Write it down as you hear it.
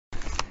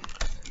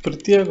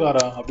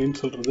பிரத்யேகாரா அப்படின்னு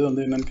சொல்கிறது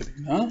வந்து என்னன்னு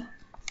கேட்டிங்கன்னா,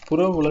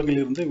 புற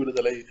உலகிலிருந்து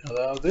விடுதலை.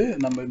 அதாவது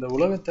நம்ம இந்த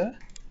உலகத்தை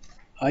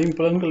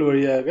ஐம்புலன்கள்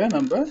வழியாக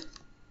நம்ம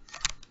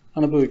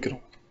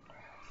அனுபவிக்கிறோம்.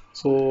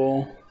 ஸோ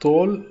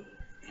தோல்,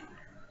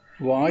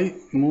 வாய்,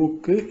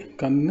 மூக்கு,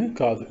 கண்,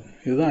 காது,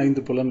 இதுதான்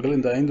 5 புலன்கள்.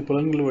 இந்த 5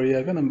 புலன்கள்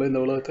வழியாக நம்ம இந்த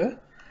உலகத்தை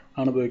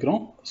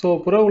அனுபவிக்கிறோம். ஸோ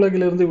புற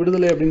உலகிலிருந்து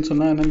விடுதலை அப்படின்னு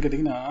சொன்னால் என்னன்னு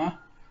கேட்டிங்கன்னா,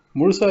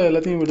 முழுசாக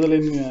எல்லாத்தையும்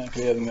விடுதலைன்னு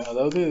கிடையாதுங்க.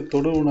 அதாவது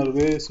தொடு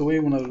உணர்வு, சுவை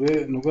உணர்வு,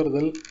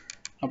 நுகர்தல்,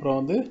 அப்புறம்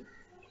வந்து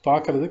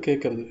பார்க்கறது,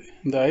 கேட்கறது,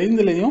 இந்த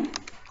 5லையும்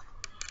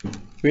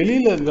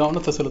வெளியில்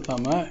கவனத்தை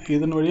செலுத்தாமல்,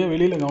 இதன் வழியாக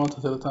வெளியில் கவனத்தை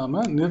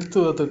செலுத்தாமல்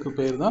நிறுத்துவதற்கு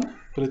பேர் தான்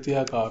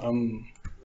பிரத்யாகாரம்.